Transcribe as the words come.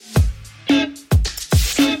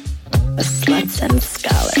and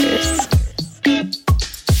Scholars.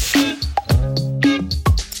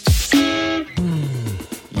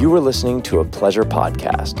 You were listening to a Pleasure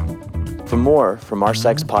podcast. For more from our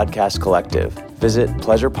Sex Podcast Collective, visit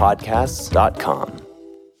pleasurepodcasts.com.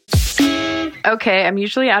 Okay, I'm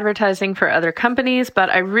usually advertising for other companies,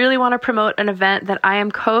 but I really want to promote an event that I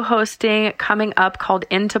am co-hosting coming up called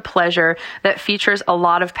Into Pleasure that features a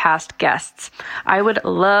lot of past guests. I would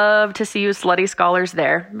love to see you slutty scholars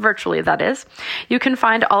there, virtually that is. You can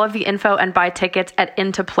find all of the info and buy tickets at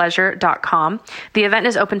intopleasure.com. The event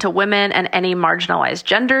is open to women and any marginalized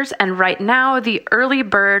genders, and right now the early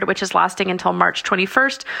bird, which is lasting until March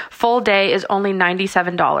 21st, full day is only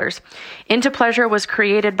 $97. Into Pleasure was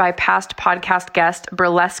created by past podcast guest,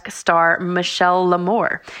 burlesque star Michelle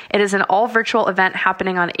Lamour. It is an all-virtual event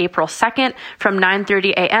happening on April 2nd from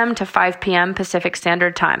 9:30 a.m. to 5 p.m. Pacific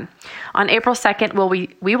Standard Time. On April 2nd,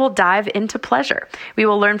 we will dive into pleasure. We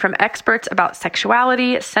will learn from experts about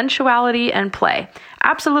sexuality, sensuality, and play.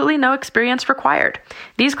 Absolutely no experience required.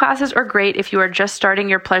 These classes are great if you are just starting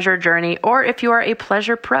your pleasure journey or if you are a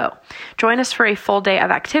pleasure pro. Join us for a full day of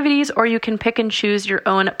activities, or you can pick and choose your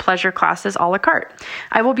own pleasure classes a la carte.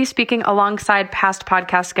 I will be speaking alongside past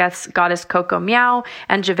podcast guests Goddess Coco Meow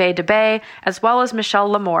and Jave DeBay, as well as Michelle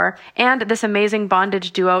Lamour, and this amazing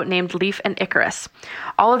bondage duo named Leaf and Icarus.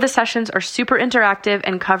 All of the sessions are super interactive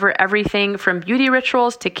and cover everything from beauty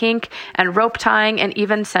rituals to kink and rope tying and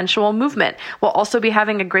even sensual movement. We'll also be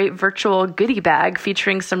having a great virtual goodie bag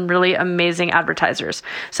featuring some really amazing advertisers.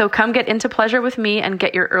 So come get Into Pleasure with me and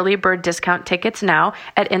get your early bird discount tickets now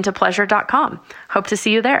at intopleasure.com. Hope to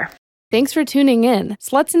see you there. Thanks for tuning in.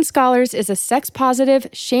 Sluts and Scholars is a sex-positive,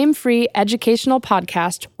 shame-free educational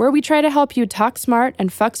podcast where we try to help you talk smart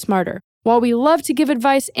and fuck smarter. While we love to give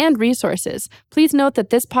advice and resources, please note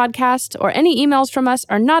that this podcast or any emails from us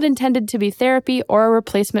are not intended to be therapy or a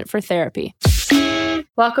replacement for therapy.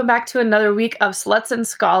 Welcome back to another week of Sluts and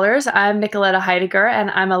Scholars. I'm Nicoletta Heidegger,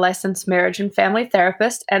 and I'm a licensed marriage and family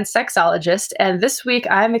therapist and sexologist. And this week,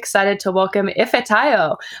 I'm excited to welcome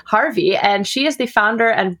Ifetayo, Harvey, and she is the founder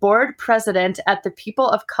and board president at the People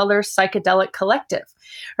of Color Psychedelic Collective.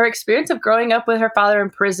 Her experience of growing up with her father in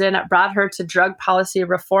prison brought her to drug policy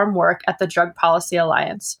reform work at the Drug Policy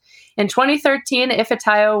Alliance. In 2013,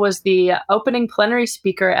 Ifetayo was the opening plenary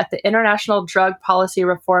speaker at the International Drug Policy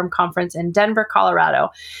Reform Conference in Denver, Colorado.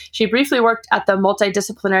 She briefly worked at the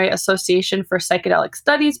Multidisciplinary Association for Psychedelic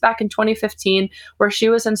Studies back in 2015, where she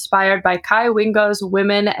was inspired by Kai Wingo's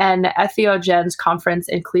Women and Entheogens conference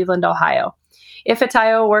in Cleveland, Ohio.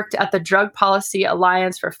 Ifetayo worked at the Drug Policy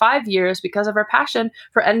Alliance for 5 years because of her passion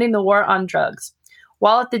for ending the war on drugs.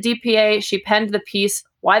 While at the DPA, she penned the piece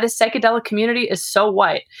Why the Psychedelic Community is So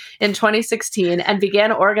White in 2016 and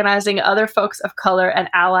began organizing other folks of color and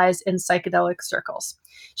allies in psychedelic circles.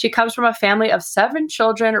 She comes from a family of 7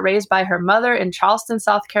 children raised by her mother in Charleston,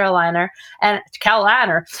 South Carolina, and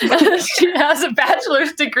she has a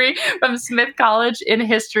bachelor's degree from Smith College in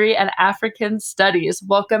History and African Studies.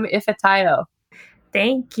 Welcome, Ifetayo.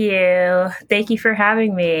 Thank you. Thank you for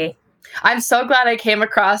having me. I'm so glad I came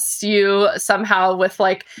across you somehow with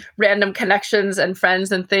like random connections and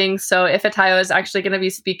friends and things. So Ifetayo is actually going to be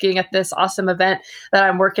speaking at this awesome event that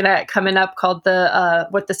I'm working at coming up called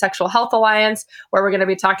with the Sexual Health Alliance, where we're going to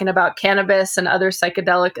be talking about cannabis and other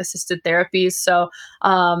psychedelic assisted therapies. So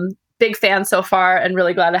big fan so far and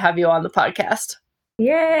really glad to have you on the podcast.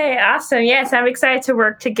 Yay. Awesome. Yes, I'm excited to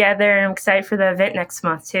work together and I'm excited for the event next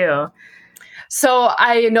month too. So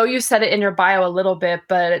I know you said it in your bio a little bit,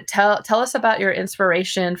 but tell us about your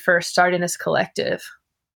inspiration for starting this collective.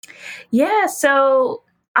 Yeah, so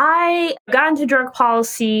I got into drug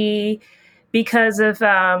policy because of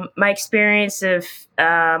my experience of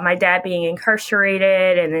my dad being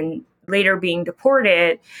incarcerated and then later being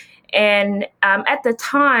deported. And at the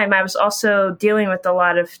time, I was also dealing with a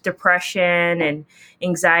lot of depression and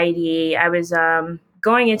anxiety. I was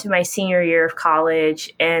going into my senior year of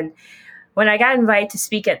college, and when I got invited to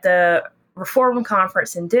speak at the Reform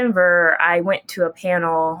Conference in Denver, I went to a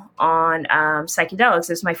panel on psychedelics.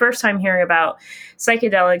 It was my first time hearing about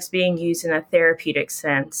psychedelics being used in a therapeutic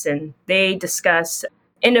sense. And they discussed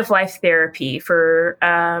end-of-life therapy for,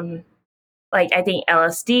 I think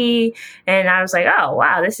LSD. And I was like, oh,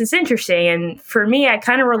 wow, this is interesting. And for me, I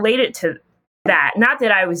kind of related to that. Not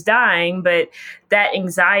that I was dying, but that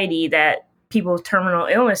anxiety that people with terminal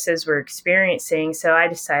illnesses were experiencing. So I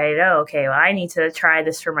decided, I need to try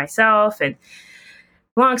this for myself. And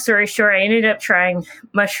long story short, I ended up trying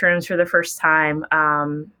mushrooms for the first time.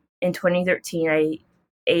 In 2013, I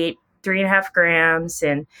ate 3.5 grams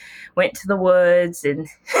and went to the woods and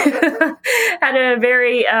had a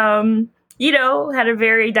very, had a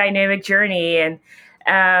very dynamic journey. And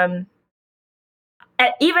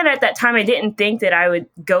even at that time, I didn't think that I would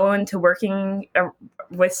go into working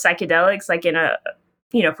with psychedelics, like in a,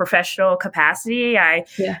 professional capacity. I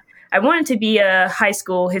wanted to be a high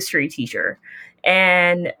school history teacher.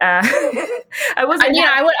 And I wasn't. I mean,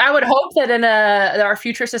 I would hope that in our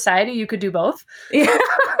future society, you could do both.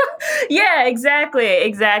 Yeah,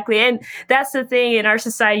 exactly. And that's the thing, in our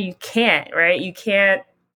society, you can't, right? You can't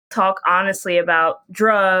talk honestly about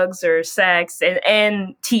drugs or sex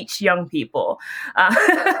and teach young people.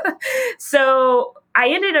 So I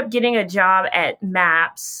ended up getting a job at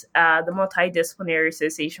MAPS, the Multidisciplinary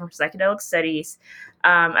Association for Psychedelic Studies,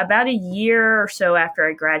 about a year or so after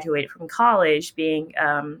I graduated from college, being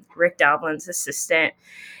Rick Doblin's assistant.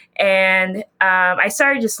 And I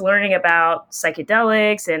started just learning about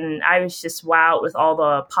psychedelics, and I was just wowed with all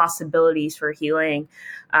the possibilities for healing,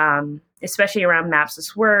 especially around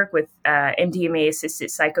MAPS's work with MDMA-assisted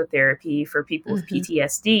psychotherapy for people with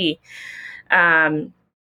PTSD.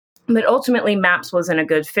 But ultimately, MAPS wasn't a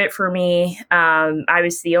good fit for me. I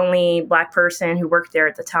was the only Black person who worked there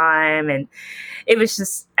at the time, and it was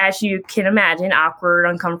just, as you can imagine, awkward,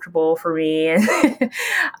 uncomfortable for me. And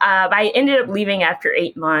I ended up leaving after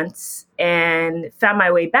 8 months and found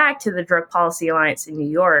my way back to the Drug Policy Alliance in New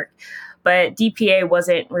York. But DPA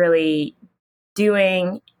wasn't really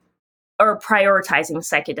doing or prioritizing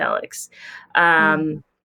psychedelics.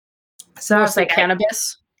 So I was like,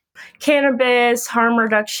 cannabis, harm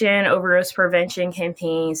reduction, overdose prevention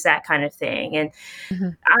campaigns, that kind of thing. And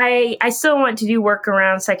I still want to do work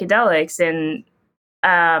around psychedelics. And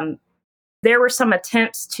there were some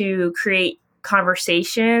attempts to create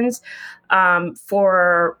conversations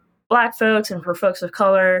for Black folks and for folks of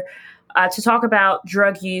color to talk about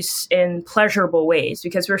drug use in pleasurable ways,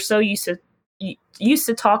 because we're so used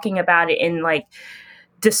to talking about it in like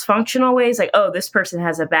dysfunctional ways, like, oh, this person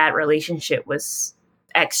has a bad relationship with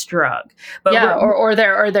X drug, but or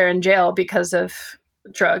they're in jail because of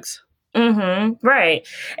drugs. Right.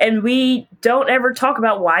 And we don't ever talk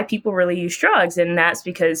about why people really use drugs, and that's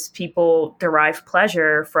because people derive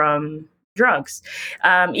pleasure from drugs,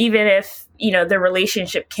 even if the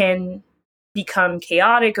relationship can become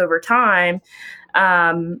chaotic over time.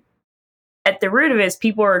 At the root of it is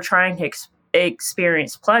people are trying to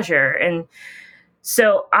experience pleasure. And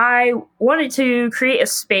so I wanted to create a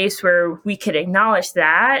space where we could acknowledge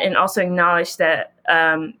that, and also acknowledge that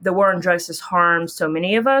the war on drugs has harmed so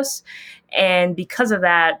many of us. And because of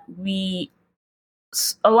that,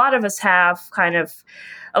 a lot of us have kind of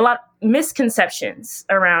a lot misconceptions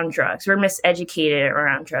around drugs. We're miseducated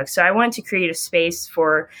around drugs. So I wanted to create a space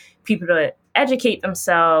for people to educate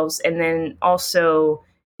themselves, and then also,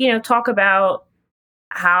 talk about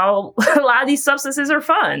how a lot of these substances are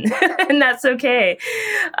fun and that's okay.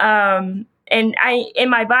 And in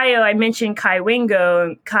my bio, I mentioned Kai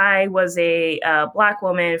Wingo. Kai was a Black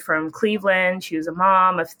woman from Cleveland. She was a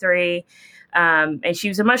mom of 3. And she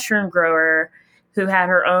was a mushroom grower who had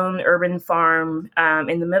her own urban farm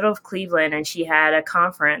in the middle of Cleveland. And she had a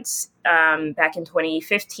conference back in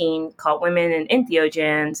 2015 called Women and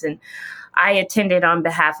Entheogens. And I attended on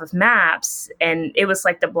behalf of MAPS, and it was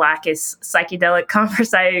like the blackest psychedelic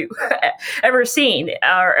conference I ever seen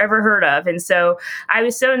or ever heard of. And so I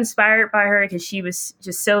was so inspired by her, because she was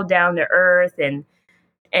just so down to earth and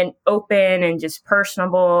open and just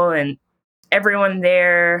personable, and everyone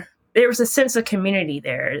there was a sense of community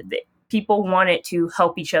there. People wanted to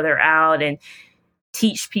help each other out and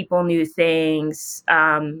teach people new things.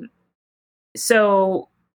 So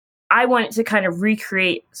I wanted to kind of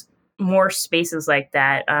recreate more spaces like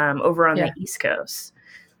that over on the East Coast.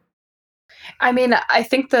 I mean, I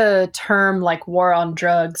think the term like war on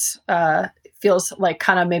drugs feels like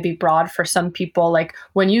kind of maybe broad for some people. Like,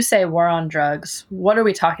 when you say war on drugs, what are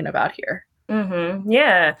we talking about here?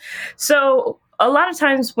 Yeah. So a lot of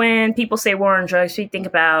times when people say war on drugs, we think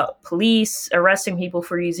about police arresting people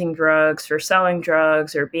for using drugs, for selling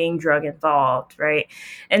drugs, or being drug involved, right?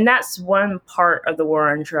 And that's one part of the war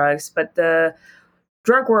on drugs. But the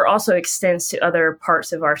drug war also extends to other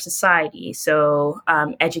parts of our society. So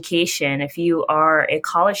education, if you are a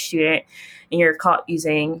college student and you're caught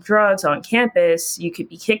using drugs on campus, you could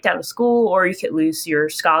be kicked out of school, or you could lose your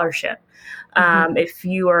scholarship. If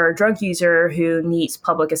you are a drug user who needs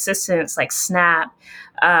public assistance like SNAP,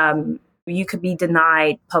 you could be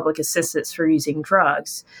denied public assistance for using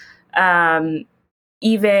drugs. Even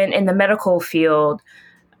in the medical field,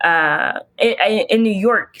 in New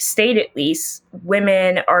York State, at least,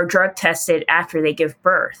 women are drug tested after they give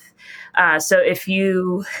birth. So if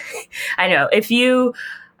you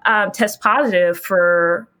test positive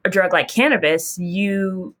for a drug like cannabis,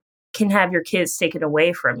 you can have your kids taken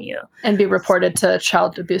away from you and be reported to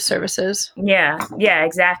child abuse services. Yeah,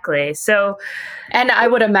 exactly. So, and I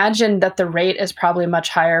would imagine that the rate is probably much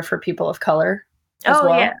higher for people of color as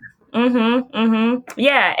well. Yeah.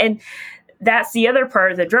 Yeah, and that's the other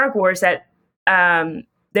part of the drug wars, that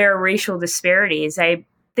there are racial disparities. I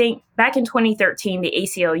think back in 2013, the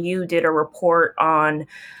ACLU did a report on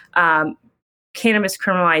cannabis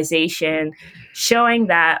criminalization, showing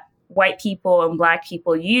that white people and Black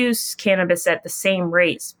people use cannabis at the same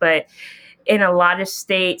rates, but in a lot of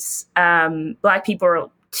states, Black people are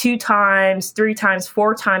 2 times, 3 times,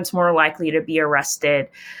 4 times more likely to be arrested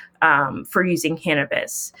for using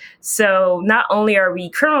cannabis. So not only are we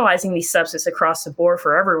criminalizing these substances across the board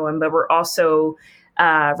for everyone, but we're also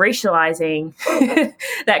racializing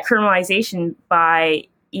that criminalization by,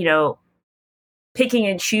 picking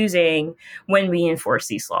and choosing when we enforce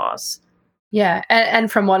these laws. Yeah.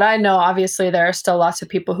 And from what I know, obviously, there are still lots of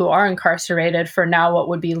people who are incarcerated for now what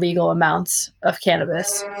would be legal amounts of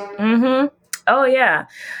cannabis. Oh, yeah.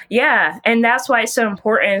 Yeah. And that's why it's so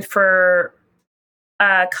important for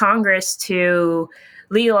Congress to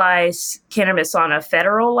legalize cannabis on a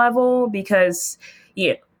federal level, because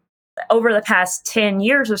over the past 10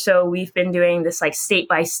 years or so, we've been doing this like state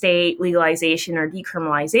by state legalization or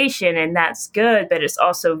decriminalization, and that's good, but it's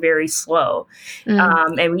also very slow.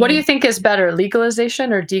 And what do you think is better,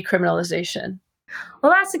 legalization or decriminalization?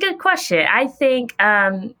 Well, that's a good question. I think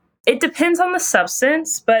it depends on the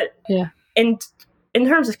substance, but in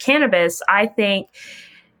terms of cannabis, I think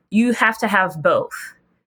you have to have both.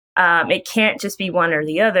 It can't just be one or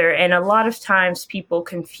the other. And a lot of times people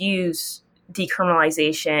confuse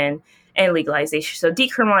decriminalization and legalization. So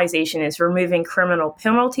decriminalization is removing criminal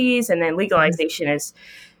penalties, and then legalization is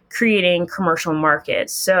creating commercial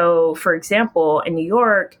markets. So, for example, in New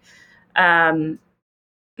York, cannabis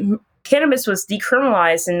was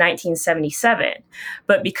decriminalized in 1977,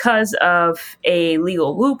 but because of a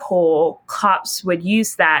legal loophole, cops would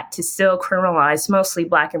use that to still criminalize mostly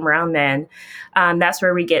Black and brown men. That's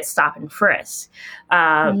where we get stop and frisk.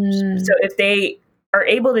 So if they are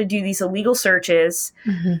able to do these illegal searches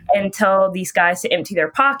and tell these guys to empty their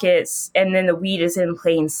pockets, and then the weed is in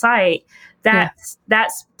plain sight, that's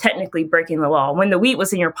technically breaking the law. When the weed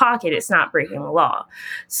was in your pocket, it's not breaking the law.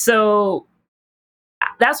 So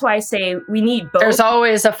that's why I say we need both. There's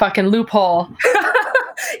always a fucking loophole.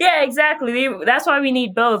 Yeah, exactly. That's why we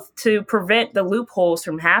need both, to prevent the loopholes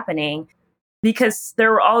from happening, because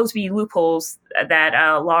there will always be loopholes that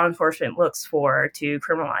law enforcement looks for to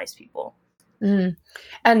criminalize people.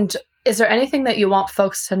 And is there anything that you want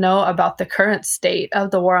folks to know about the current state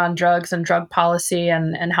of the war on drugs and drug policy,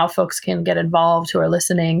 and how folks can get involved who are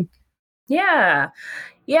listening? Yeah,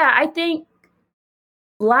 I think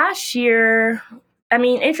last year,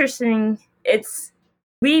 interesting.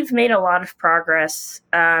 We've made a lot of progress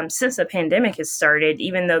since the pandemic has started,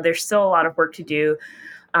 even though there's still a lot of work to do.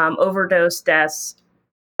 Overdose deaths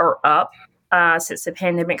are up since the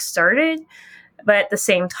pandemic started. But at the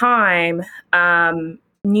same time,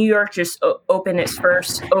 New York just opened its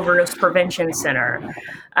first overdose prevention center,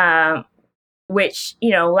 which,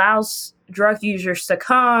 allows drug users to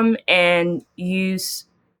come and use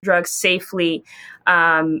drugs safely.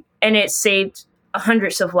 And it saved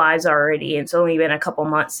hundreds of lives already. It's only been a couple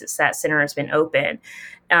months since that center has been open.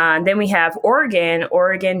 Then we have Oregon.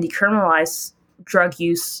 Oregon decriminalized drug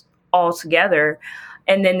use altogether.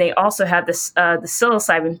 And then they also have this the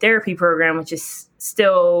psilocybin therapy program, which is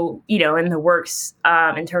still, in the works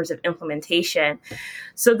in terms of implementation.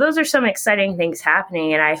 So those are some exciting things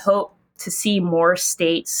happening. And I hope to see more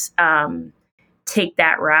states take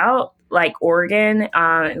that route, like Oregon,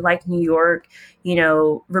 like New York,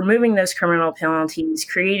 removing those criminal penalties,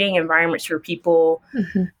 creating environments where people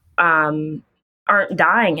aren't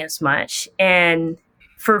dying as much. And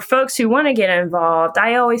for folks who want to get involved,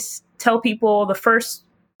 I always tell people the first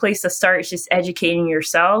place to start is just educating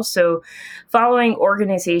yourself. So following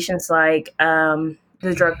organizations like the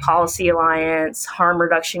Drug Policy Alliance, Harm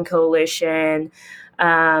Reduction Coalition,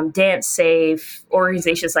 Dance Safe,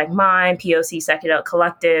 organizations like mine, POC, Psychedelic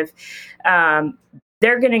Collective,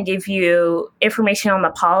 they're going to give you information on the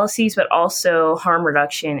policies, but also harm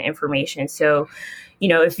reduction information. So,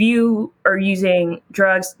 if you are using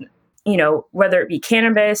drugs, whether it be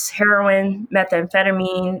cannabis, heroin,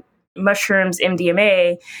 methamphetamine, mushrooms,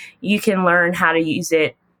 MDMA, you can learn how to use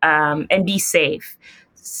it and be safe.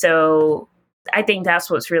 So I think that's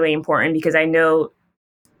what's really important, because I know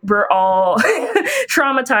we're all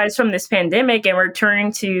traumatized from this pandemic, and we're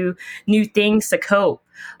turning to new things to cope.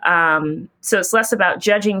 So it's less about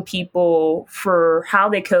judging people for how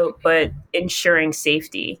they cope, but ensuring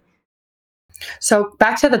safety. So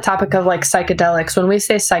back to the topic of like psychedelics. When we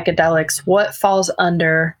say psychedelics, what falls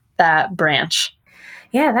under that branch?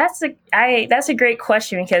 Yeah, that's a great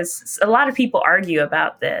question because a lot of people argue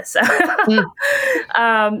about this.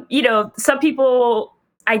 Some people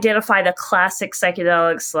identify the classic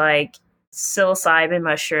psychedelics like psilocybin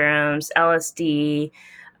mushrooms, LSD,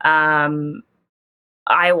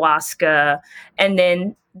 ayahuasca, and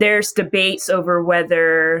then there's debates over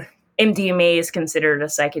whether MDMA is considered a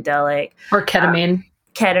psychedelic or ketamine.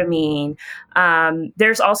 Ketamine.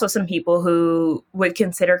 There's also some people who would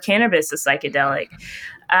consider cannabis a psychedelic.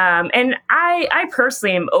 And I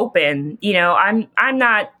personally am open. I'm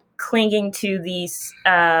not clinging to these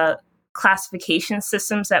classification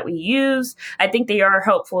systems that we use. I think they are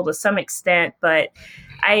helpful to some extent, but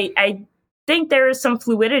I think there is some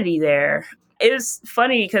fluidity there. It was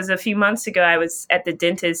funny because a few months ago I was at the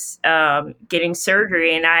dentist getting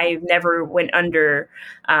surgery, and I never went under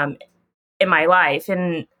in my life.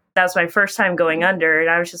 And that was my first time going under. And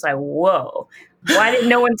I was just like, whoa, why didn't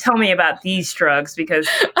no one tell me about these drugs? Because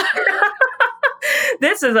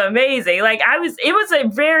this is amazing. Like it was a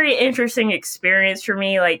very interesting experience for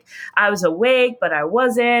me. Like I was awake, but I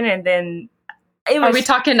wasn't. And then are we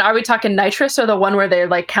talking nitrous, or the one where they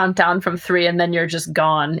like count down from 3 and then you're just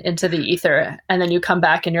gone into the ether and then you come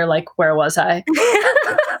back and you're like, where was I?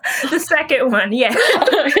 The second one. Yeah.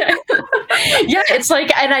 Yeah. It's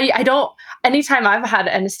like, and I don't, anytime I've had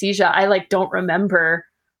anesthesia, I like don't remember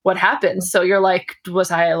what happened. So you're like, was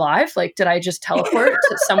I alive? Like, did I just teleport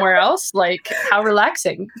to somewhere else? Like, how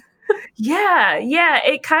relaxing. Yeah.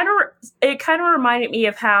 It kind of reminded me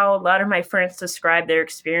of how a lot of my friends describe their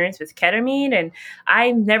experience with ketamine. And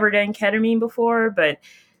I've never done ketamine before, but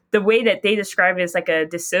the way that they describe it is like a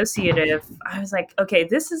dissociative. I was like, okay,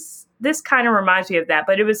 this kind of reminds me of that.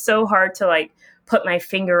 But it was so hard to like put my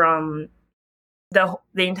finger on the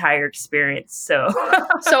entire experience. So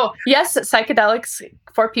yes, psychedelics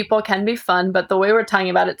for people can be fun, but the way we're talking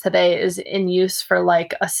about it today is in use for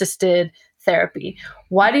like assisted therapy.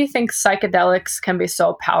 Why do you think psychedelics can be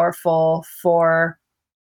so powerful for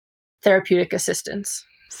therapeutic assistance?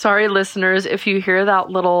 Sorry, listeners, if you hear that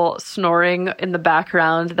little snoring in the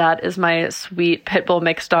background, that is my sweet pit bull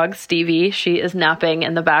mixed dog, Stevie. She is napping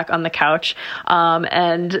in the back on the couch,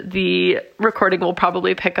 and the recording will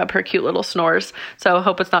probably pick up her cute little snores. So I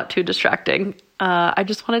hope it's not too distracting. I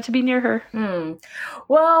just wanted to be near her.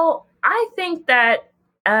 Well, I think that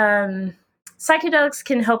psychedelics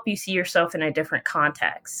can help you see yourself in a different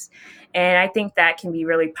context. And I think that can be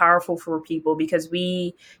really powerful for people because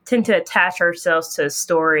we tend to attach ourselves to a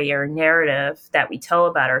story or narrative that we tell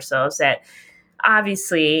about ourselves that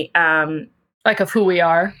obviously... like of who we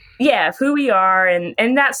are. Yeah, of who we are.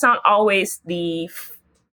 And that's not always the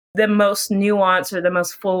most nuanced or the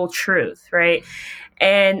most full truth, right?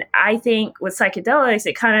 And I think with psychedelics,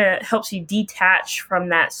 it kind of helps you detach from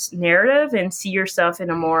that narrative and see yourself in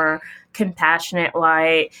a more compassionate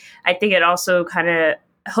light. I think it also kind of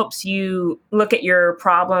helps you look at your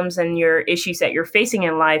problems and your issues that you're facing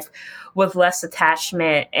in life with less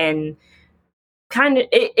attachment, and kind of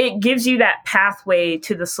it gives you that pathway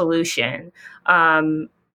to the solution. And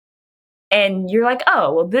you're like,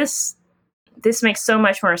 oh, well, this makes so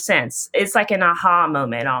much more sense. It's like an aha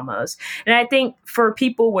moment almost. And I think for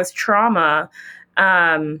people with trauma,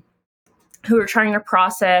 who are trying to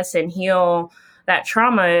process and heal that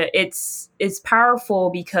trauma, it's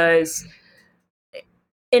powerful because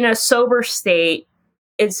in a sober state,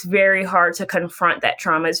 it's very hard to confront that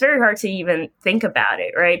trauma. It's very hard to even think about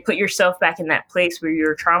it, right? Put yourself back in that place where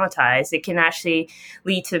you're traumatized. It can actually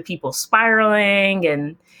lead to people spiraling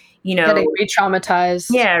and, getting re-traumatized.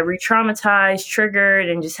 Yeah, re-traumatized, triggered,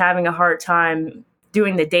 and just having a hard time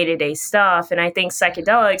doing the day-to-day stuff. And I think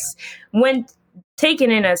psychedelics, when taken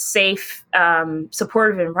in a safe,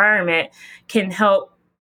 supportive environment, can help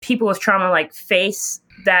people with trauma like face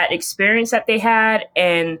that experience that they had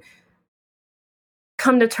and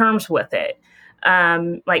come to terms with it.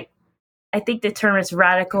 I think the term is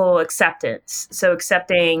radical acceptance. So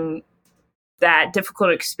accepting that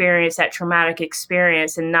difficult experience, that traumatic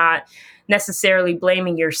experience, and not necessarily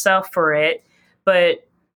blaming yourself for it, but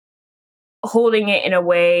holding it in a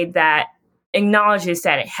way that acknowledges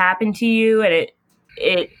that it happened to you and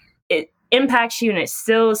it impacts you, and it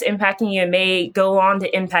still is impacting you and may go on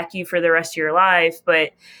to impact you for the rest of your life,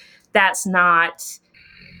 but that's not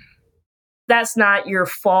your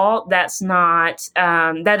fault. That's not,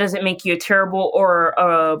 that doesn't make you a terrible or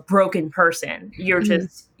a broken person.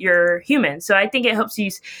 You're human. So I think it helps you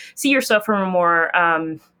see yourself from a more,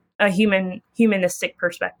 a humanistic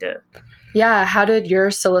perspective. Yeah. How did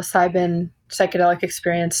your psilocybin psychedelic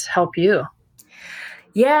experience help you?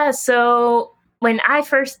 Yeah. So when I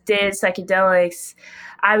first did psychedelics,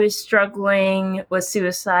 I was struggling with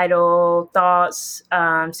suicidal thoughts,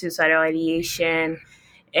 suicidal ideation,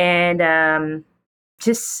 and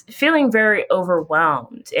just feeling very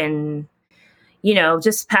overwhelmed and,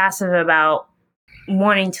 just passive about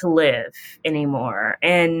wanting to live anymore.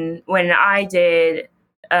 And when I did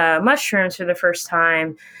mushrooms for the first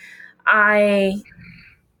time, I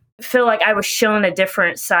feel like I was shown a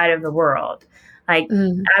different side of the world. Like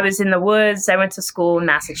I was in the woods. I went to school in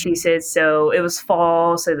Massachusetts, so it was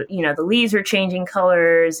fall. So the leaves were changing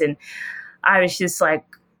colors, and I was just like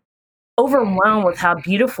overwhelmed with how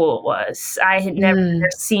beautiful it was. I had never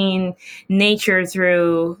seen nature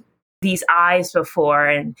through these eyes before,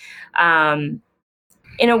 and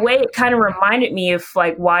in a way, it kind of reminded me of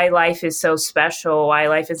like why life is so special, why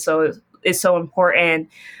life is so important,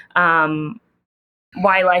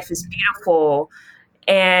 why life is beautiful.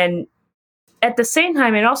 And at the same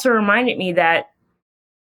time, it also reminded me that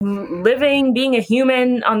being a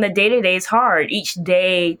human on the day-to-day is hard. Each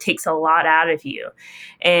day takes a lot out of you,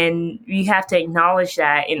 and you have to acknowledge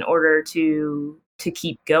that in order to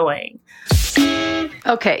keep going.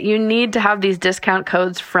 Okay, you need to have these discount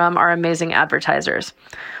codes from our amazing advertisers.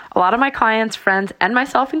 A lot of my clients, friends, and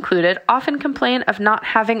myself included, often complain of not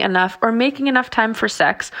having enough or making enough time for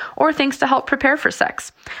sex or things to help prepare for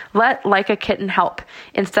sex. Let Like a Kitten help.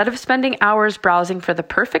 Instead of spending hours browsing for the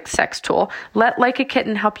perfect sex tool, let Like a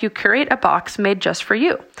Kitten help you curate a box made just for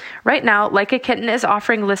you. Right now, Like a Kitten is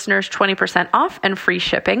offering listeners 20% off and free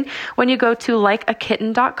shipping when you go to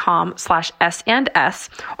likeakitten.com/S&S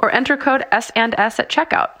or enter code S&S at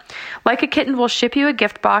checkout. Like a Kitten will ship you a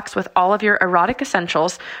gift box with all of your erotic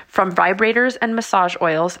essentials, from vibrators and massage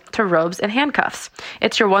oils to robes and handcuffs.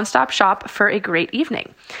 It's your one-stop shop for a great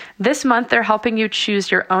evening. This month, they're helping you choose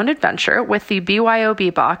your own adventure with the BYOB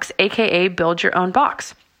box, aka Build Your Own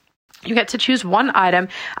Box. You get to choose one item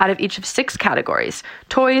out of each of 6 categories: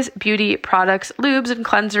 toys, beauty, products, lubes and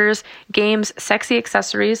cleansers, games, sexy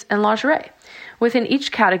accessories, and lingerie. Within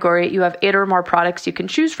each category, you have 8 or more products you can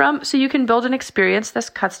choose from, so you can build an experience that's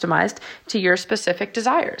customized to your specific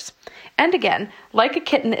desires. And again, Like a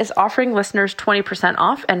Kitten is offering listeners 20%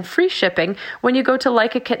 off and free shipping when you go to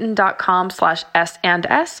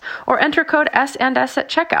likeakitten.com/S&S or enter code S&S at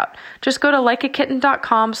checkout. Just go to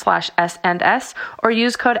likeakitten.com/S&S or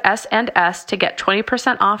use code S&S to get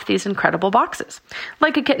 20% off these incredible boxes.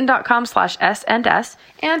 Likeakitten.com/S&S,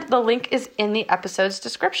 and the link is in the episode's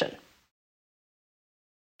description.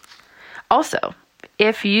 Also,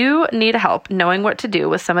 if you need help knowing what to do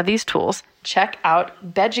with some of these tools, check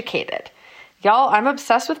out Beducated. Y'all, I'm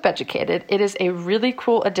obsessed with Beducated. It is a really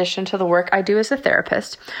cool addition to the work I do as a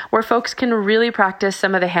therapist, where folks can really practice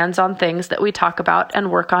some of the hands-on things that we talk about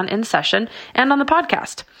and work on in session and on the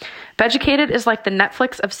podcast. Beducated is like the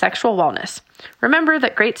Netflix of sexual wellness. Remember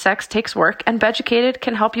that great sex takes work, and Beducated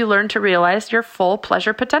can help you learn to realize your full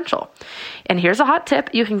pleasure potential. And here's a hot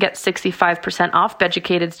tip. You can get 65% off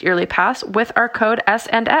Beducated's yearly pass with our code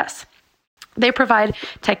S&S. They provide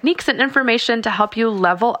techniques and information to help you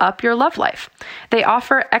level up your love life. They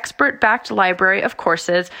offer expert-backed library of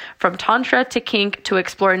courses from tantra to kink to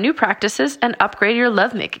explore new practices and upgrade your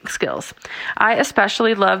lovemaking skills. I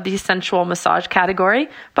especially love the sensual massage category,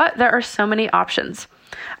 but there are so many options.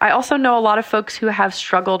 I also know a lot of folks who have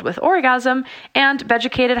struggled with orgasm, and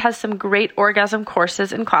Beducated has some great orgasm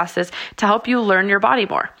courses and classes to help you learn your body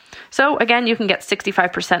more. So again, you can get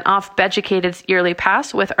 65% off Beducated's yearly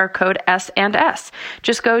pass with our code S&S.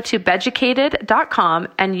 Just go to beducated.com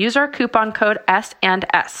and use our coupon code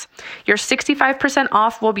S&S. Your 65%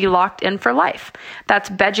 off will be locked in for life. That's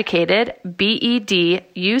Beducated, BEDUCATED,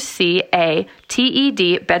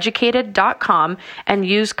 beducated.com, and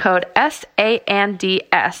use code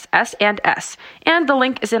S&S, S&S. And the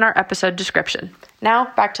link is in our episode description.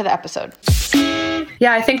 Now, back to the episode.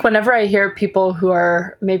 Yeah, I think whenever I hear people who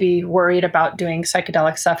are maybe worried about doing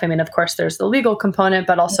psychedelic stuff, I mean, of course, there's the legal component,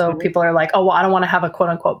 but also people are like, oh, well, I don't want to have a quote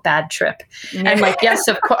unquote bad trip. And like, yes,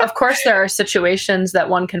 of course, there are situations that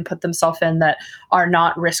one can put themselves in that are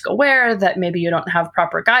not risk aware, that maybe you don't have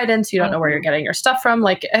proper guidance, you don't know where you're getting your stuff from.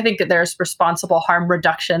 Like, I think that there's responsible harm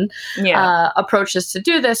reduction approaches to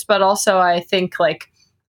do this, but also I think like,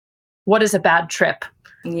 what is a bad trip?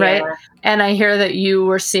 Right. And I hear that you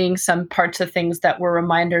were seeing some parts of things that were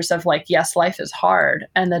reminders of like, yes, life is hard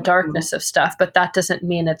and the darkness of stuff, but that doesn't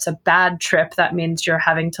mean it's a bad trip. That means you're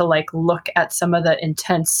having to like look at some of the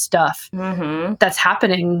intense stuff that's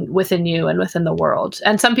happening within you and within the world.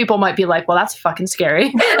 And some people might be like, well, that's fucking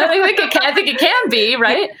scary. I think it can be,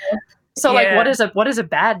 right? So like, what is a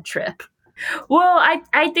bad trip? Well,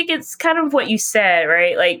 I think it's kind of what you said,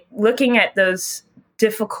 right? Like looking at those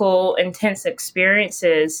difficult, intense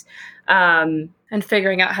experiences. And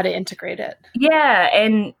figuring out how to integrate it. Yeah.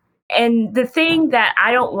 And the thing that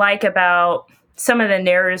I don't like about some of the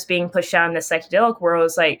narratives being pushed out in the psychedelic world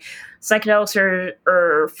is like psychedelics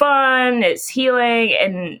are fun, it's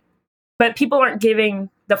healing, but people aren't giving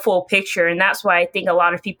the full picture. And that's why I think a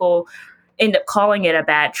lot of people end up calling it a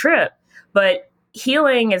bad trip. But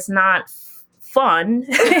healing is not fun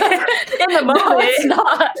in the moment. No, it's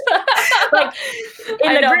not. Like,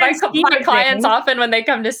 I know my clients often, when they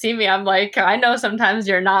come to see me, I'm like, I know sometimes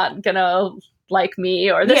you're not gonna like me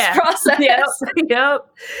or this process. Yep.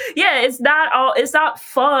 Yeah, it's not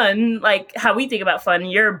fun like how we think about fun.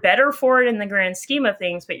 You're better for it in the grand scheme of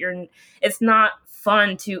things, but it's not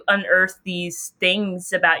fun to unearth these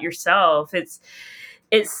things about yourself. It's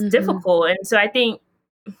difficult. And so I think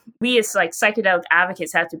we as like psychedelic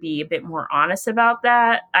advocates have to be a bit more honest about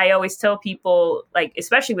that. I always tell people, like,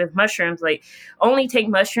 especially with mushrooms, like, only take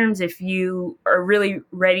mushrooms if you are really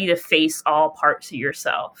ready to face all parts of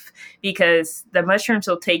yourself, because the mushrooms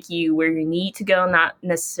will take you where you need to go, not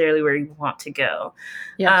necessarily where you want to go.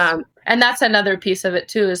 Yes. And that's another piece of it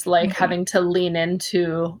too, is like having to lean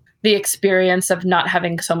into the experience of not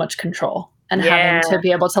having so much control and having to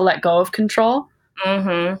be able to let go of control.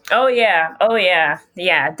 Mm-hmm. Oh yeah.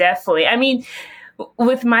 Yeah, definitely. I mean,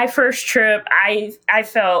 with my first trip, I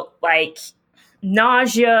felt like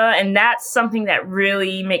nausea, and that's something that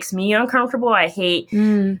really makes me uncomfortable. I hate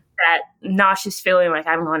that nauseous feeling like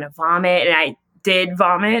I'm going to vomit, and I did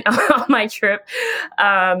vomit on my trip.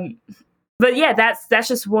 But yeah, that's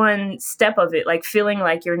just one step of it, like feeling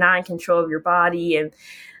like you're not in control of your body, and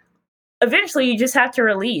eventually you just have to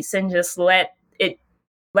release and just let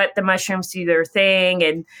the mushrooms do their thing.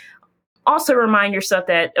 And also remind yourself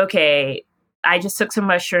that, okay, I just took some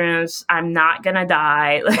mushrooms. I'm not going to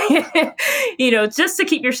die. Just to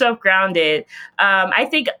keep yourself grounded. I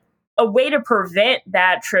think a way to prevent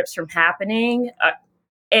bad trips from happening,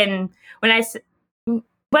 and what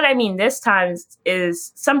I mean this time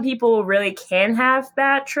is some people really can have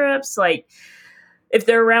bad trips. Like if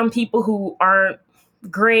they're around people who aren't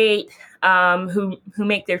great, who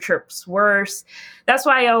make their trips worse. That's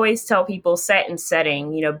why I always tell people set and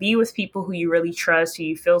setting, be with people who you really trust, who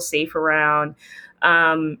you feel safe around.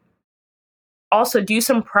 Also do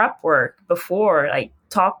some prep work before, like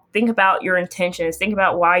think about your intentions, think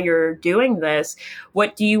about why you're doing this.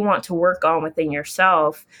 What do you want to work on within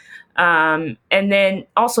yourself? And then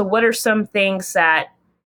also, what are some things that,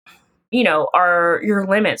 are your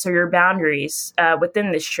limits or your boundaries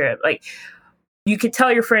within this trip? Like, you could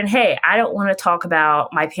tell your friend, hey, I don't want to talk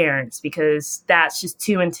about my parents because that's just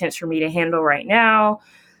too intense for me to handle right now.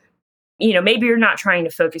 Maybe you're not trying to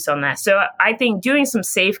focus on that. So I think doing some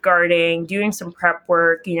safeguarding, doing some prep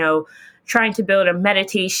work, trying to build a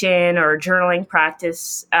meditation or a journaling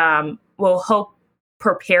practice will help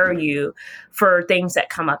prepare you for things that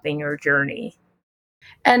come up in your journey.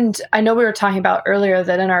 And I know we were talking about earlier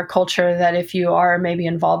that in our culture, that if you are maybe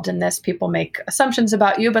involved in this, people make assumptions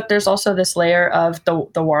about you, but there's also this layer of the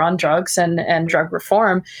war on drugs and drug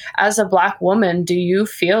reform. As a Black woman, do you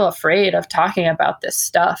feel afraid of talking about this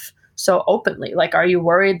stuff so openly? Like, are you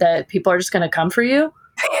worried that people are just going to come for you?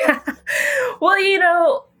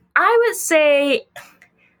 Well, I would say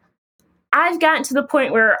I've gotten to the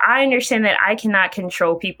point where I understand that I cannot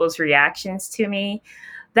control people's reactions to me.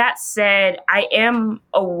 That said, I am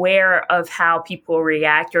aware of how people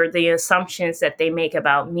react or the assumptions that they make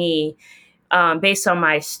about me based on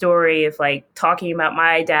my story of like talking about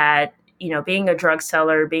my dad, being a drug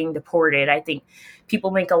seller, being deported. I think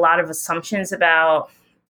people make a lot of assumptions about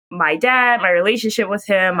my dad, my relationship with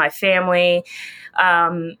him, my family.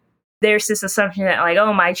 There's this assumption that like,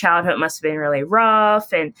 oh, my childhood must have been really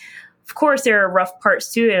rough. And of course, there are rough parts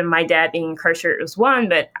too. And my dad being incarcerated was one,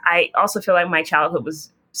 but I also feel like my childhood was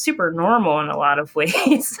super normal in a lot of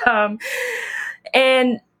ways.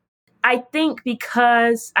 And I think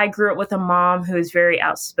because I grew up with a mom who is very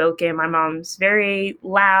outspoken, my mom's very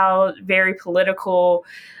loud, very political.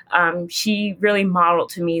 She really modeled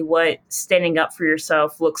to me what standing up for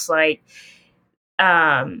yourself looks like.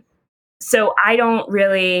 So I don't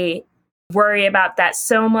really worry about that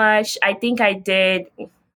so much. I think I did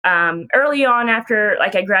early on after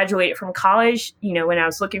like I graduated from college, when I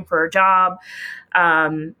was looking for a job.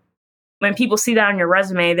 When people see that on your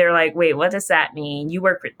resume, they're like, wait, what does that mean? You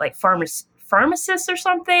work with like pharmacists or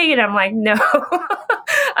something? And I'm like, no,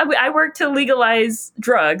 I work to legalize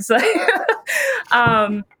drugs.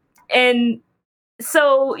 And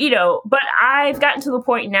so, but I've gotten to the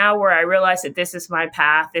point now where I realize that this is my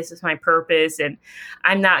path, this is my purpose, and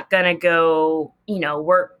I'm not going to go,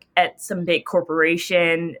 work at some big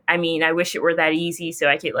corporation. I mean, I wish it were that easy so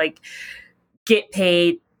I could like get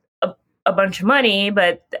paid a bunch of money,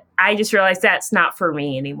 but I just realized that's not for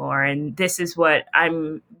me anymore. And this is what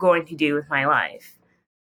I'm going to do with my life.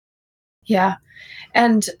 Yeah.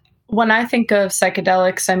 And when I think of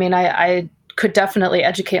psychedelics, I mean, I could definitely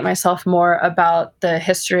educate myself more about the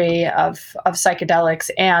history of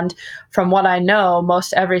psychedelics. And from what I know,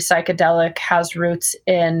 most every psychedelic has roots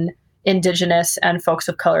in Indigenous and folks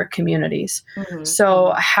of color communities. Mm-hmm.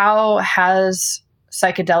 So how has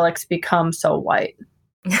psychedelics become so white?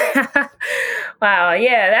 Wow.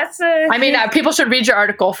 Yeah, that's I mean, people should read your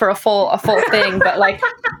article for a full thing, but like,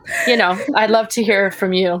 I'd love to hear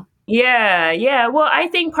from you. Yeah. Well, I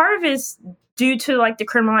think part of it is due to like the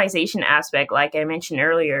criminalization aspect, like I mentioned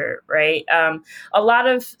earlier, right? A lot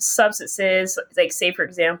of substances, like say, for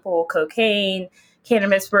example, cocaine,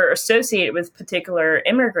 cannabis, were associated with particular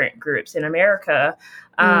immigrant groups in America.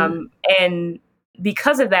 And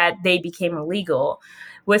because of that, they became illegal.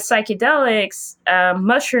 With psychedelics,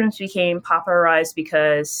 mushrooms became popularized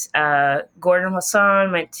because Gordon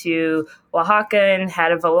Wasson went to Oaxaca and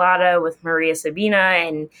had a velada with Maria Sabina,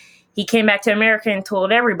 and he came back to America and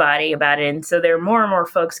told everybody about it. And so there are more and more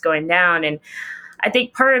folks going down. And I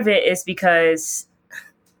think part of it is because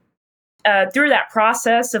through that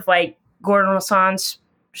process of like Gordon Wasson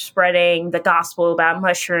spreading the gospel about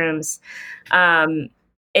mushrooms,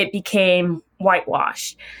 it became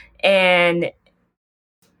whitewashed. And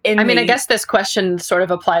I guess this question sort of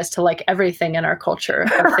applies to like everything in our culture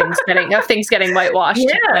of things getting whitewashed.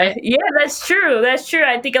 Yeah, right? Yeah, that's true.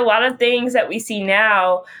 I think a lot of things that we see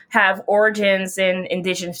now have origins in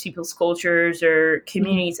Indigenous people's cultures or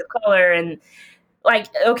communities of color. And like,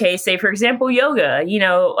 okay, say for example, yoga.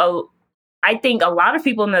 I think a lot of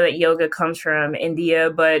people know that yoga comes from India,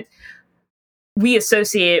 but we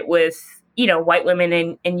associate it with white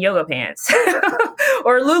women in yoga pants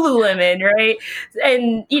or Lululemon, right?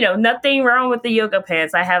 And nothing wrong with the yoga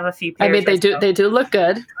pants. I have a few pairs. I mean, they do look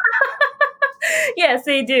good. Yes,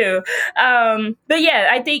 they do. But yeah,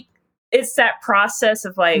 I think it's that process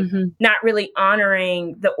of like not really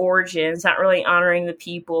honoring the origins, not really honoring the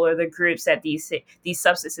people or the groups that these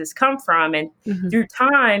substances come from, and through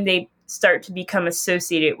time they start to become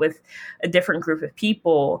associated with a different group of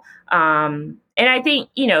people. And I think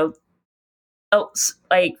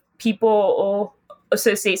like people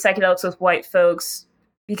associate psychedelics with white folks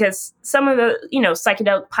because some of the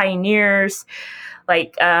psychedelic pioneers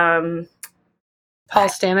like Paul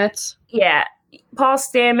Stamets, Paul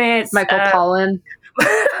Stamets, Michael Pollan.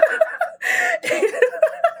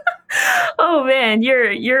 Oh man,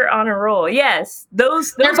 you're on a roll. Yes,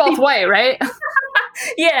 those they're both white, right?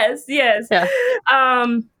 yes. Yeah.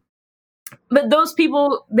 But those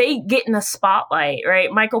people, they get in the spotlight,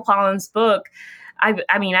 right? Michael Pollan's book,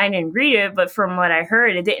 I mean, I didn't read it, but from what I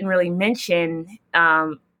heard, it didn't really mention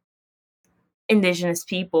Indigenous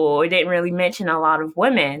people. It didn't really mention a lot of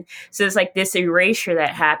women. So it's like this erasure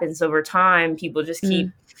that happens over time. People just keep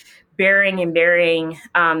burying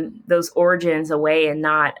those origins away and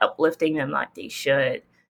not uplifting them like they should.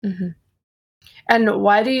 And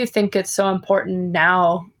why do you think it's so important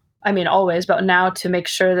now? I mean, always, but now to make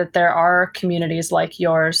sure that there are communities like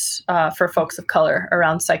yours for folks of color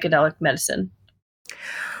around psychedelic medicine?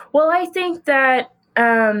 Well, I think that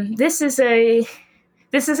this is a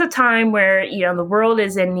time where the world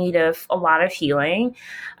is in need of a lot of healing,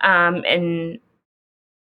 and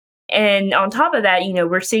on top of that,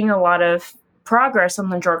 we're seeing a lot of progress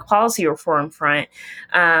on the drug policy reform front.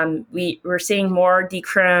 We're seeing more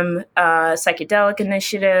decrim psychedelic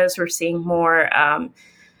initiatives. We're seeing more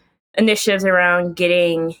initiatives around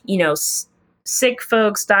getting sick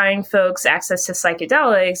folks, dying folks access to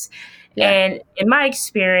psychedelics. And in my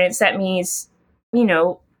experience, that means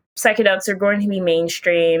psychedelics are going to be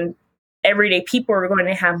mainstream. Everyday people are going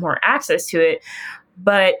to have more access to it.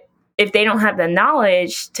 But if they don't have the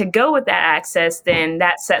knowledge to go with that access, then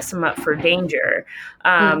that sets them up for danger.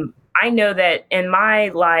 I know that in my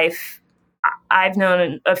life, I've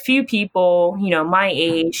known a few people, my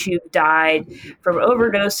age, who died from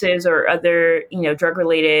overdoses or other,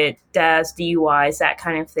 drug-related deaths, DUIs, that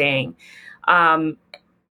kind of thing.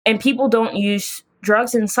 And people don't use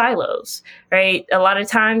drugs in silos, right? A lot of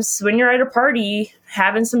times when you're at a party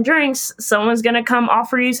having some drinks, someone's going to come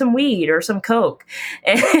offer you some weed or some coke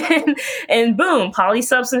and boom,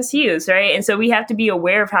 polysubstance use, right? And so we have to be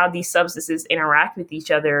aware of how these substances interact with each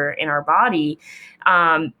other in our body.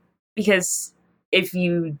 Because if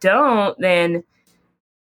you don't, then,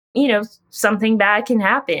 something bad can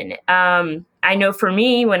happen. I know for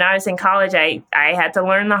me, when I was in college, I had to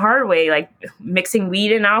learn the hard way, like mixing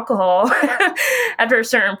weed and alcohol after a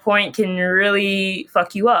certain point can really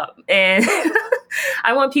fuck you up. And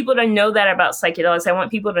I want people to know that about psychedelics. I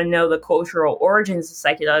want people to know the cultural origins of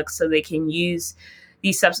psychedelics so they can use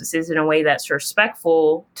these substances in a way that's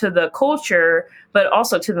respectful to the culture, but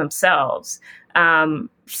also to themselves.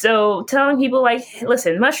 So telling people like,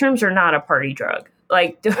 listen, mushrooms are not a party drug.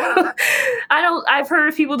 Like, I've heard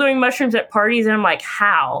of people doing mushrooms at parties and I'm like,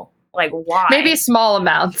 how? Like, why? Maybe small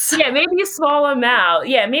amounts. Yeah, maybe a small amount.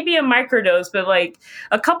 Yeah, maybe a microdose, but like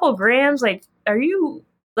a couple grams, like, are you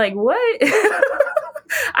like, what?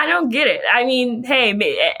 I don't get it. I mean,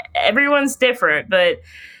 hey, everyone's different, but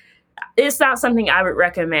it's not something I would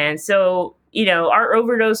recommend. So, our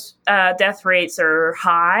overdose death rates are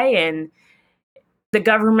high, and the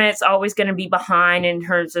government's always going to be behind in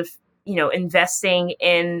terms of, investing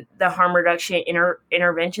in the harm reduction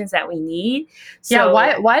interventions that we need. So,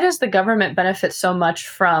 yeah. Why does the government benefit so much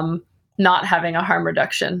from not having a harm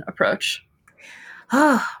reduction approach?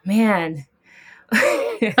 Oh, man.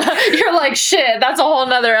 You're like, shit, that's a whole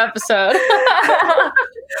nother episode.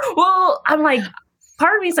 Well, I'm like,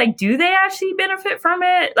 part of me is like, do they actually benefit from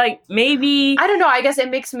it? Like, maybe. I don't know. I guess it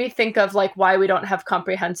makes me think of like why we don't have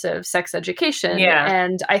comprehensive sex education. Yeah.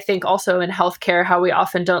 And I think also in healthcare, how we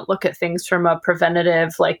often don't look at things from a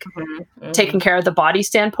preventative, like taking care of the body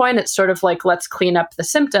standpoint. It's sort of like, let's clean up the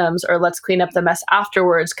symptoms or let's clean up the mess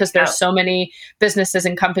afterwards. Because there's so many businesses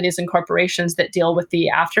and companies and corporations that deal with the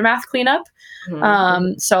aftermath cleanup.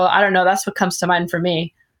 So I don't know. That's what comes to mind for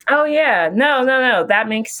me. Oh, yeah. No. That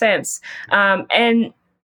makes sense. And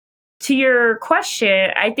to your question,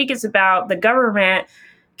 I think it's about the government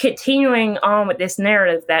continuing on with this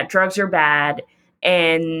narrative that drugs are bad.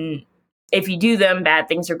 And if you do them, bad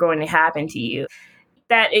things are going to happen to you.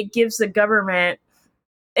 That it gives the government,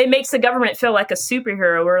 it makes the government feel like a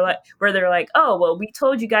superhero where they're like, oh, well, we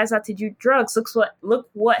told you guys not to do drugs. Look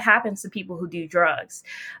what happens to people who do drugs.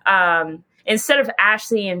 Instead of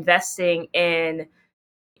actually investing in,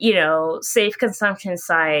 safe consumption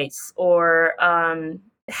sites or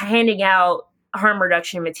handing out harm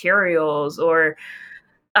reduction materials or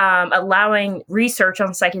allowing research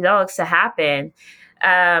on psychedelics to happen.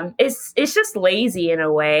 It's just lazy in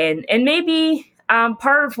a way. And maybe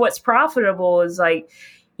part of what's profitable is like,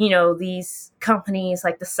 these companies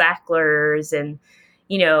like the Sacklers and,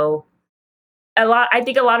 I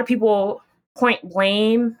think a lot of people point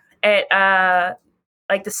blame at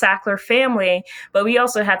like the Sackler family, but we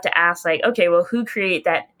also have to ask like, okay, well, who create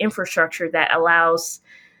that infrastructure that allows,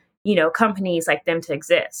 companies like them to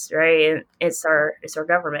exist, right? And it's our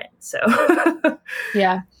government. So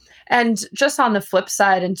yeah. And just on the flip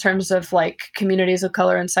side, in terms of like communities of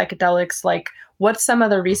color and psychedelics, like what's some of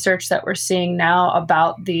the research that we're seeing now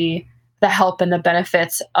about the help and the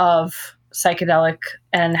benefits of psychedelic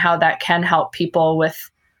and how that can help people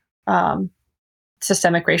with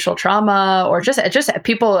systemic racial trauma or just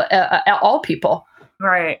people, all people.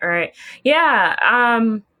 Right. Yeah.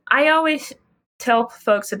 I always tell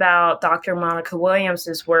folks about Dr. Monica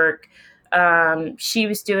Williams's work. She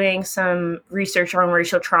was doing some research on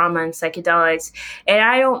racial trauma and psychedelics, and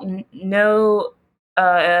I don't know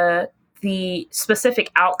the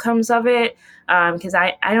specific outcomes of it because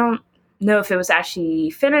I don't know if it was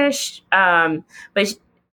actually finished. But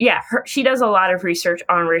she does a lot of research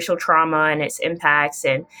on racial trauma and its impacts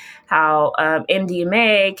and how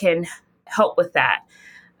MDMA can help with that.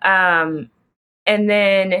 And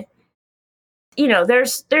then,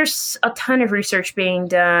 there's a ton of research being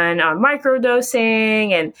done on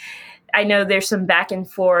microdosing, and I know there's some back and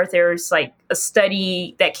forth. There's like a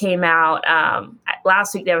study that came out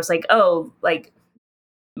last week that was like, oh, like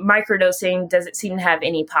microdosing doesn't seem to have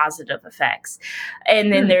any positive effects.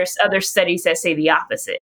 And then there's other studies that say the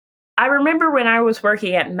opposite. I remember when I was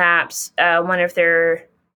working at MAPS, one of their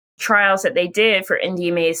trials that they did for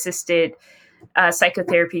NDMA-assisted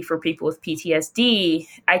psychotherapy for people with PTSD,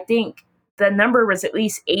 I think the number was at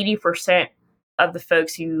least 80% of the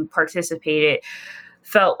folks who participated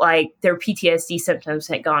felt like their PTSD symptoms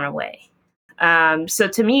had gone away. So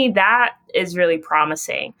to me, that is really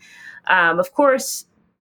promising. Of course,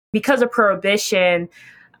 because of prohibition,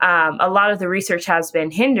 a lot of the research has been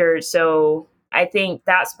hindered. So I think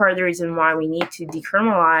that's part of the reason why we need to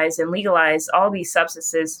decriminalize and legalize all these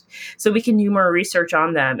substances so we can do more research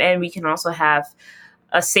on them. And we can also have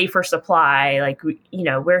a safer supply. Like,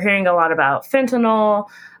 we're hearing a lot about fentanyl,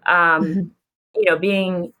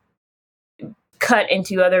 being cut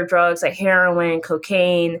into other drugs like heroin,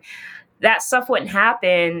 cocaine. that stuff wouldn't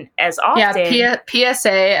happen as often. Yeah,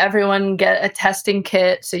 PSA, everyone get a testing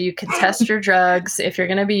kit so you can test your drugs if you're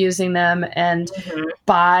going to be using them, and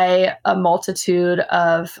buy a multitude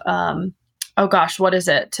of, what is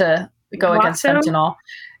it to go against fentanyl?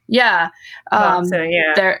 Yeah.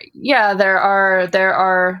 There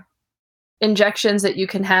are injections that you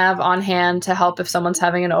can have on hand to help if someone's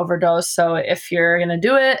having an overdose. So if you're going to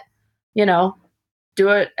do it, do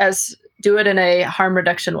it in a harm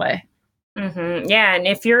reduction way. Yeah, and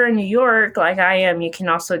if you're in New York, like I am, you can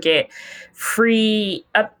also get free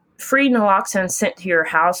naloxone sent to your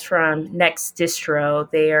house from Next Distro,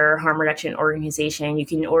 their harm reduction organization. You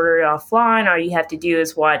can order it offline. All you have to do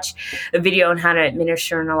is watch a video on how to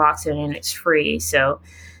administer naloxone, and it's free. So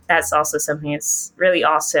that's also something that's really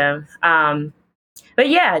awesome. But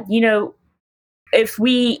yeah, if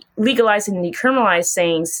we legalize and decriminalize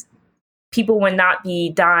things, people would not be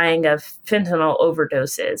dying of fentanyl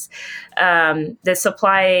overdoses. The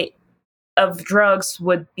supply of drugs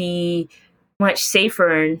would be much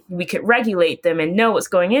safer, and we could regulate them and know what's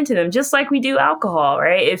going into them, just like we do alcohol,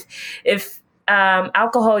 right? If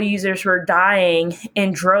alcohol users were dying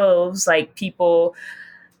in droves, like people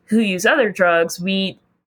who use other drugs, we'd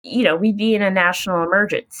be in a national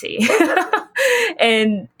emergency.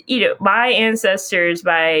 And, my ancestors,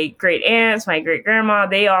 my great aunts, my great grandma,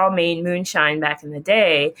 they all made moonshine back in the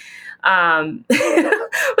day. But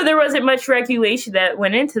there wasn't much regulation that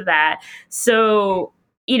went into that. So,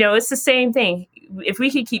 it's the same thing. If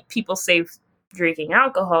we could keep people safe drinking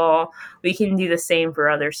alcohol, we can do the same for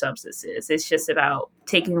other substances. It's just about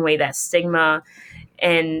taking away that stigma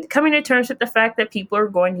and coming to terms with the fact that people are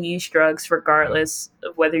going to use drugs regardless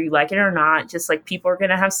of whether you like it or not. Just like people are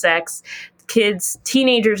going to have sex,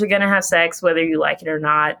 teenagers are going to have sex, whether you like it or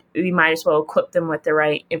not. We might as well equip them with the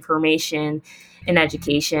right information and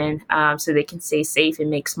education so they can stay safe and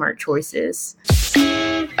make smart choices.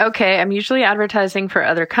 Okay, I'm usually advertising for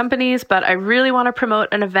other companies, but I really want to promote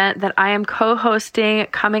an event that I am co-hosting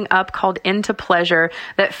coming up called Into Pleasure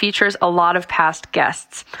that features a lot of past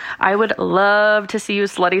guests. I would love to see you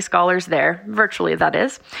slutty scholars there, virtually that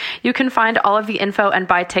is. You can find all of the info and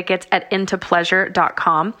buy tickets at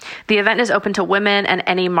intopleasure.com. The event is open to women and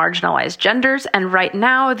any marginalized genders, and right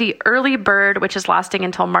now the early bird, which is lasting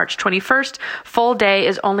until March 21st, full day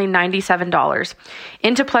is only $97.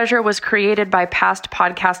 Into Pleasure was created by past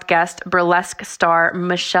podcast guest, burlesque star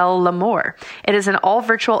Michelle L'Amour. It is an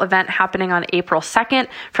all-virtual event happening on April 2nd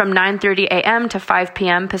from 9:30 a.m. to 5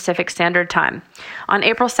 p.m. Pacific Standard Time. On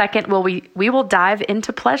April 2nd, we will dive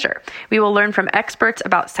into pleasure. We will learn from experts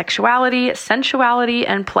about sexuality, sensuality,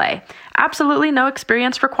 and play. Absolutely no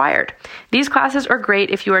experience required. These classes are great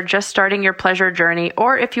if you are just starting your pleasure journey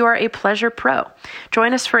or if you are a pleasure pro.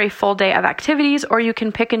 Join us for a full day of activities, or you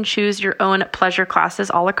can pick and choose your own pleasure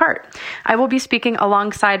classes a la carte. I will be speaking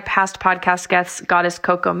alongside past podcast guests Goddess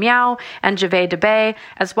Coco Meow and Jave DeBay,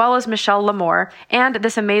 as well as Michelle L'Amour, and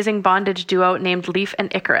this amazing bondage duo named Leaf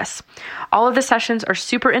and Icarus. All of the sessions are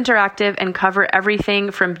super interactive and cover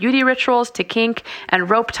everything from beauty rituals to kink and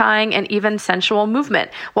rope tying and even sensual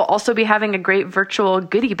movement. We'll also be having a great virtual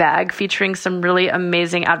goodie bag featuring some really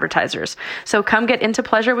amazing advertisers. So come get Into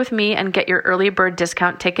Pleasure with me and get your early bird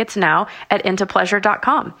discount tickets now at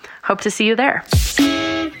intopleasure.com. Hope to see you there.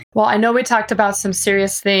 Well, I know we talked about some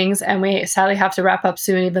serious things and we sadly have to wrap up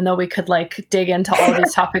soon, even though we could dig into all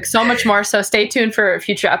these topics so much more. So stay tuned for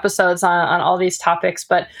future episodes on all these topics.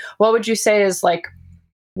 But what would you say is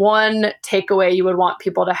one takeaway you would want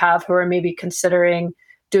people to have who are maybe considering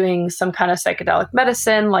doing some kind of psychedelic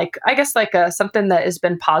medicine, something that has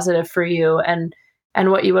been positive for you and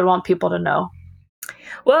what you would want people to know?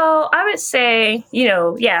 Well, I would say,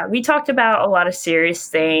 we talked about a lot of serious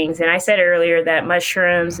things. And I said earlier that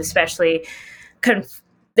mushrooms, especially,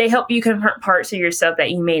 they help you confront parts of yourself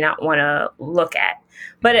that you may not want to look at.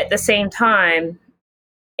 But at the same time,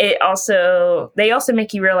 they also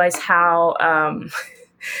make you realize how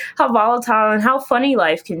volatile and how funny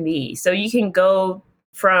life can be. So you can go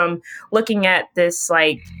from looking at this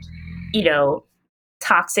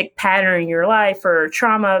toxic pattern in your life or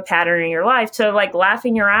trauma pattern in your life to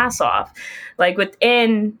laughing your ass off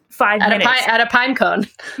within 5 minutes at a pine cone.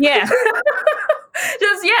 Yeah.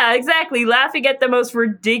 Exactly, laughing at the most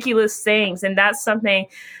ridiculous things. And that's something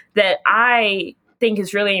that I think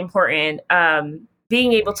is really important.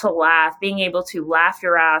 Being able to laugh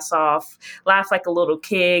your ass off, laugh like a little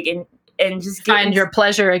kid, and just find your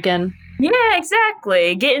pleasure again. Yeah,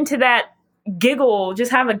 exactly. Get into that giggle,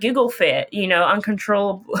 just have a giggle fit,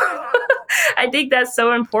 uncontrollable. I think that's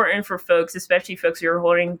so important for folks, especially folks who are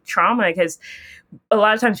holding trauma, because a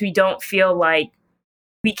lot of times we don't feel like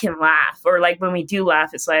we can laugh, or like when we do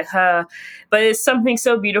laugh, it's like, huh. But it's something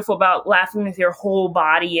so beautiful about laughing with your whole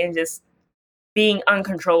body and just being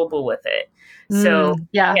uncontrollable with it. So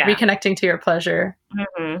reconnecting to your pleasure.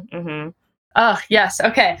 Mm-hmm, mm-hmm. Oh, yes.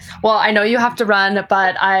 Okay. Well, I know you have to run,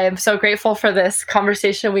 but I'm so grateful for this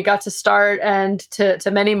conversation we got to start, and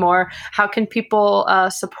to many more. How can people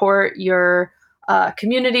support your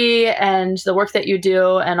community and the work that you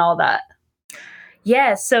do and all that?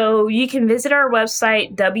 Yeah, so you can visit our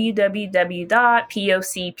website,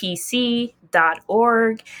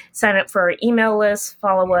 www.pocpc.org. Sign up for our email list,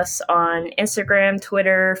 follow us on Instagram,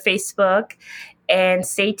 Twitter, Facebook, and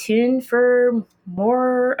stay tuned for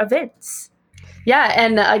more events. Yeah.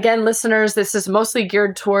 And again, listeners, this is mostly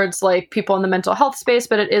geared towards like people in the mental health space,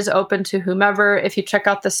 but it is open to whomever. If you check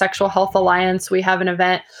out the Sexual Health Alliance, we have an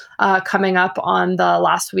event coming up on the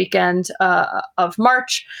last weekend of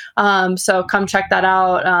March. So come check that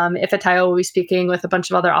out. Ifetayo will be speaking with a bunch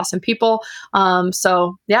of other awesome people.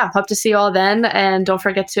 So yeah, hope to see you all then. And don't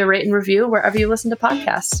forget to rate and review wherever you listen to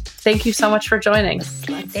podcasts. Thank you so much for joining.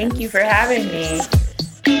 Thank you for having me.